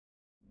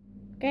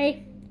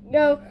Okay,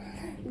 no,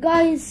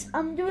 guys,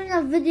 I'm doing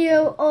a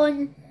video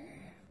on.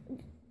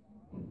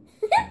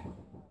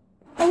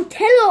 Oh,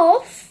 tell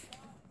off.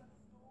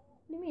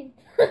 What do you mean?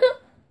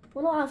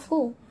 We're not at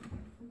school.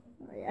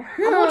 Oh, yeah.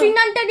 I'm watching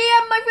Nanta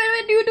DM, my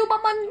favorite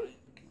YouTuber, man.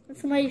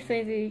 That's my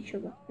favorite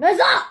YouTuber. No, it's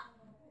not.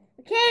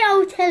 Okay,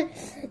 I'll tell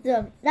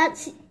them.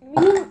 That's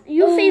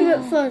your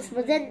favorite first,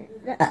 but then.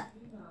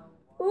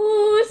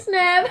 Ooh,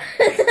 snap.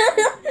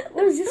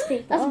 What is this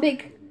big? That's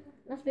big.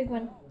 That's big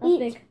one. That's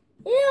big.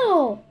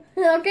 Ew.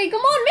 Okay,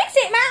 come on, mix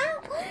it, man.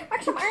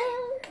 Mix it, man.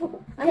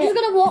 I'm just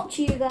gonna watch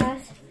you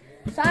guys.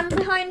 So I'm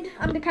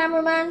the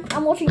cameraman.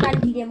 I'm watching Nanta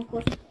DM, of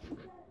course.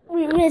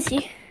 Where is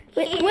he?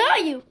 Where are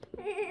you?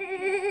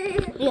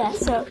 Yeah,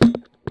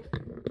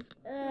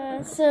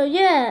 so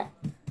yeah.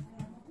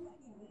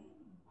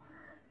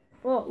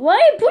 Well, why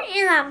are you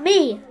pointing at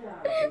me?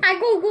 I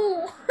go.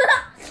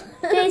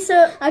 Okay,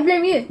 so I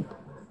blame you.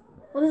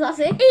 What does that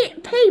say?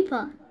 eat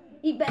paper.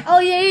 Oh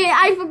yeah,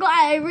 I forgot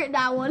I wrote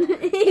that one.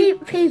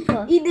 Eat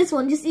paper. Eat this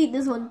one. Just eat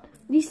this one.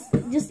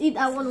 Just eat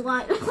that one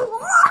right. Look,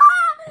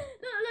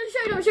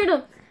 show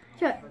them.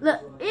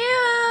 Look.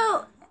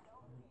 Ew.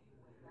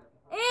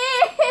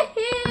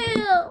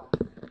 Ew.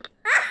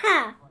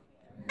 Aha.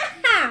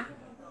 Aha.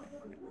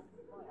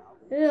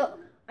 Ew.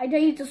 I dare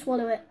you to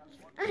swallow it.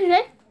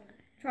 Okay.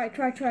 Try.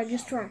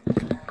 Just try.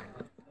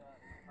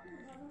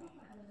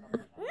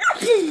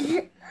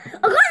 Nothing. I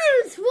can't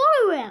even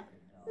swallow it.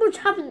 What's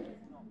happened?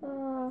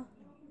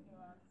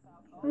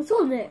 I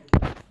swallowed it.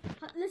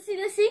 Let's see.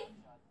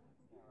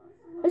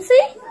 Let's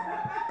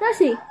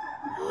see.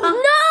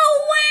 No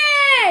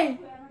way!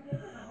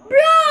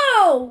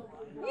 Bro!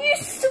 You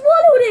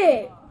swallowed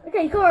it!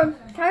 Okay, come on.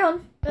 Carry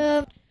on.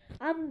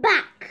 I'm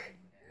back.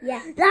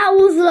 Yeah. That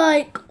was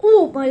like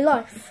all my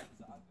life.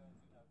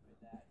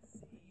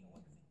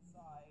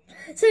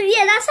 So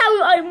yeah, that's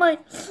how I might.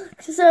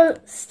 So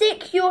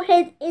stick your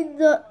head in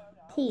the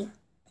toilet.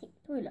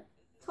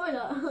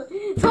 Toilet!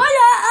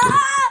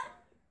 Ah!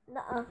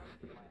 Nuh-uh.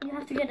 You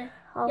have to get it.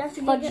 I'll You have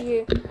to fudge get it.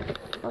 you.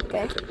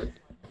 Okay.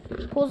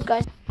 Pause,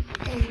 guys.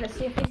 Let's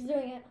see if he's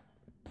doing it.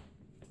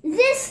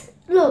 This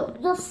look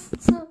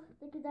just so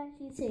they could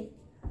actually see.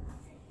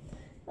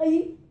 Are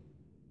you?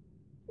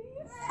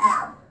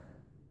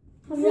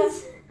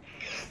 This.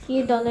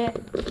 He done it.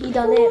 He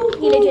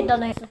legit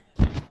done it.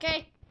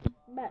 Okay.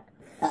 Back.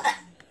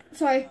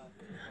 Sorry.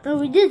 No,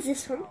 we did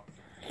this one.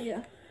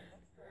 Yeah.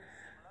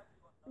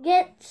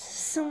 Get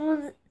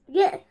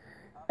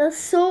a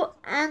salt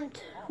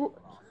and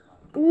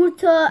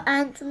water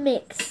and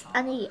mix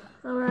and eat.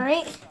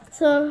 Alright.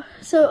 So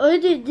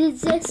Odu did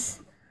this.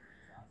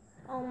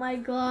 Oh my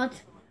god.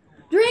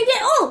 Drink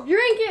it all!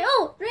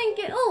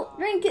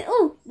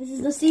 This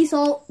is the sea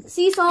salt.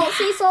 Sea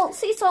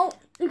salt.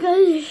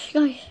 Okay,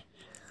 guys.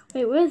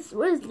 Wait, where's the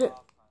Where's the lip?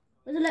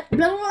 Blah, blah,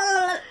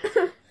 blah,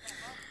 blah.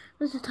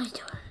 where's the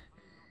title?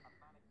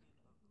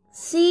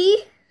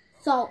 Sea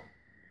Salt.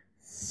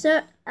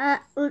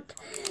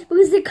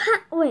 because they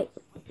can't wait.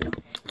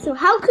 So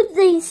how could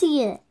they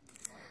see it?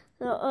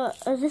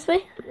 So this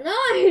way.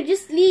 No,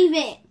 just leave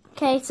it.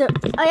 Okay, so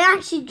I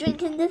actually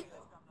drinking this.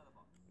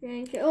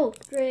 Drink it. Oh,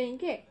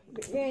 drink it.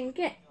 Think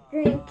it.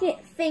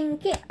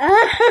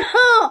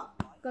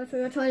 Go to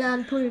your toilet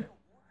and poo.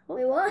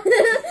 Wait, what?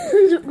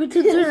 We're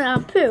doing our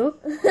poo.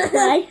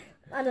 Why?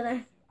 I don't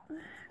know.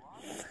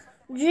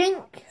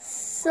 Drink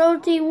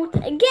salty water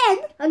again.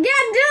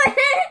 Again, do it.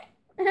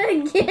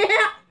 Again.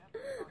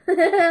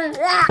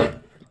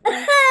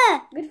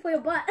 Good for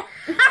your butt.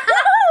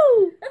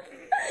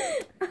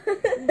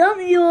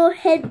 Dump your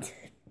head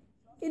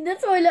In the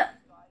toilet.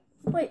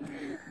 Wait.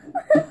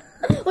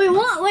 Wait,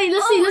 what? Wait,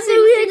 let's see.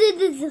 We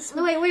did this.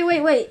 No,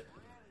 wait.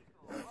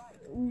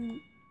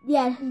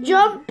 Yeah.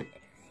 Jump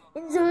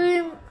in the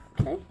room.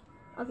 Okay.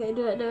 Okay,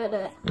 do it.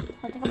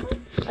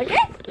 Okay.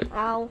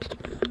 I'll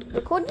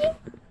record you.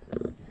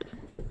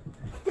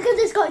 Look at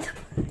this, guys.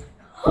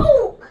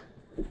 Hulk.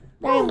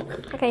 Damn.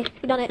 Okay,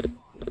 you done it.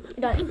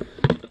 Hang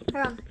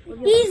on.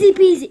 Easy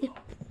peasy.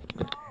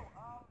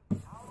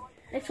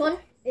 Next one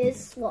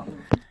is what?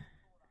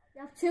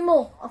 You have 2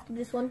 more after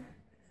this one.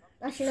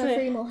 Actually, no,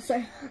 3 more.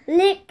 Sorry.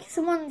 Lick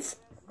someone's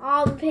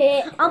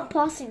Armpit. I'm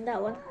passing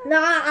that one.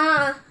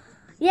 Nah.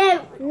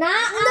 Yeah.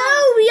 Nah.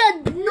 No, we are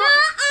not.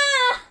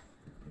 Nah.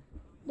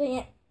 Doing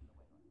it.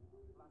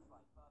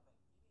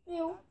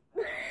 Ew.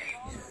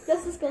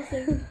 That's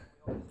disgusting.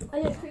 I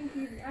don't think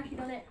you've actually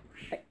done it.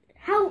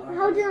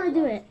 How did I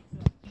do it?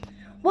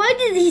 Why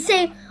did he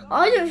say,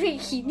 I don't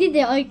think he did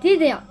it, I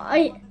did it,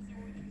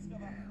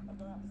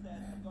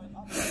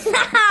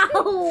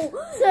 No!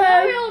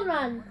 Carry on,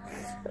 man.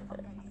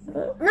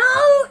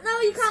 No,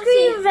 you can't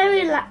Scream see.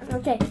 very loud.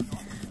 Okay.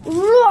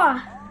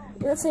 Roar.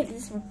 Let's take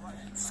this one.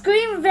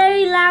 Scream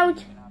very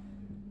loud.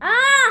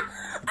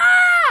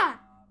 Ah!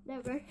 There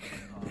we go.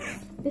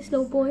 This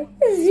little boy.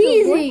 It's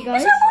easy,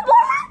 guys.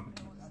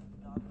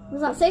 What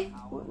does that say?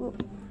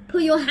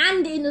 Put your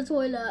hand in the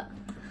toilet.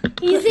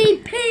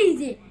 Easy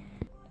peasy.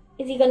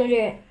 Is he gonna do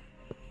it?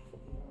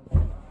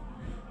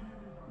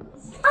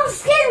 I'm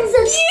scared of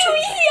this. He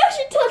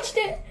actually touched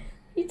it.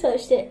 He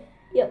touched it.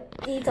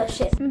 Yep, he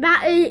touched it.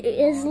 Battery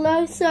is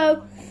low,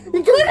 so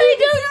Quickly do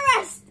the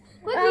rest.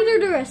 Quickly do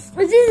the rest.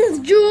 This is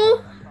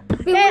Jewel.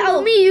 Okay,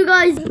 I'll meet you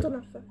guys.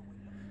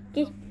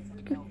 Okay.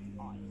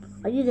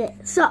 I did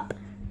it. Sup.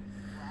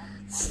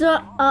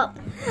 And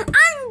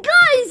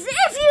guys,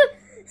 if you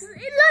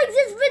like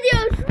this video,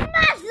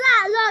 smash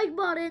that like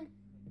button.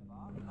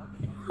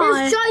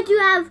 Let's try to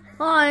have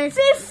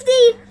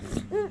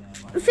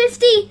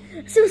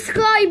 50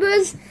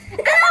 subscribers.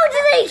 And how do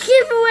they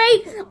give away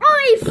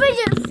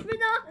fidget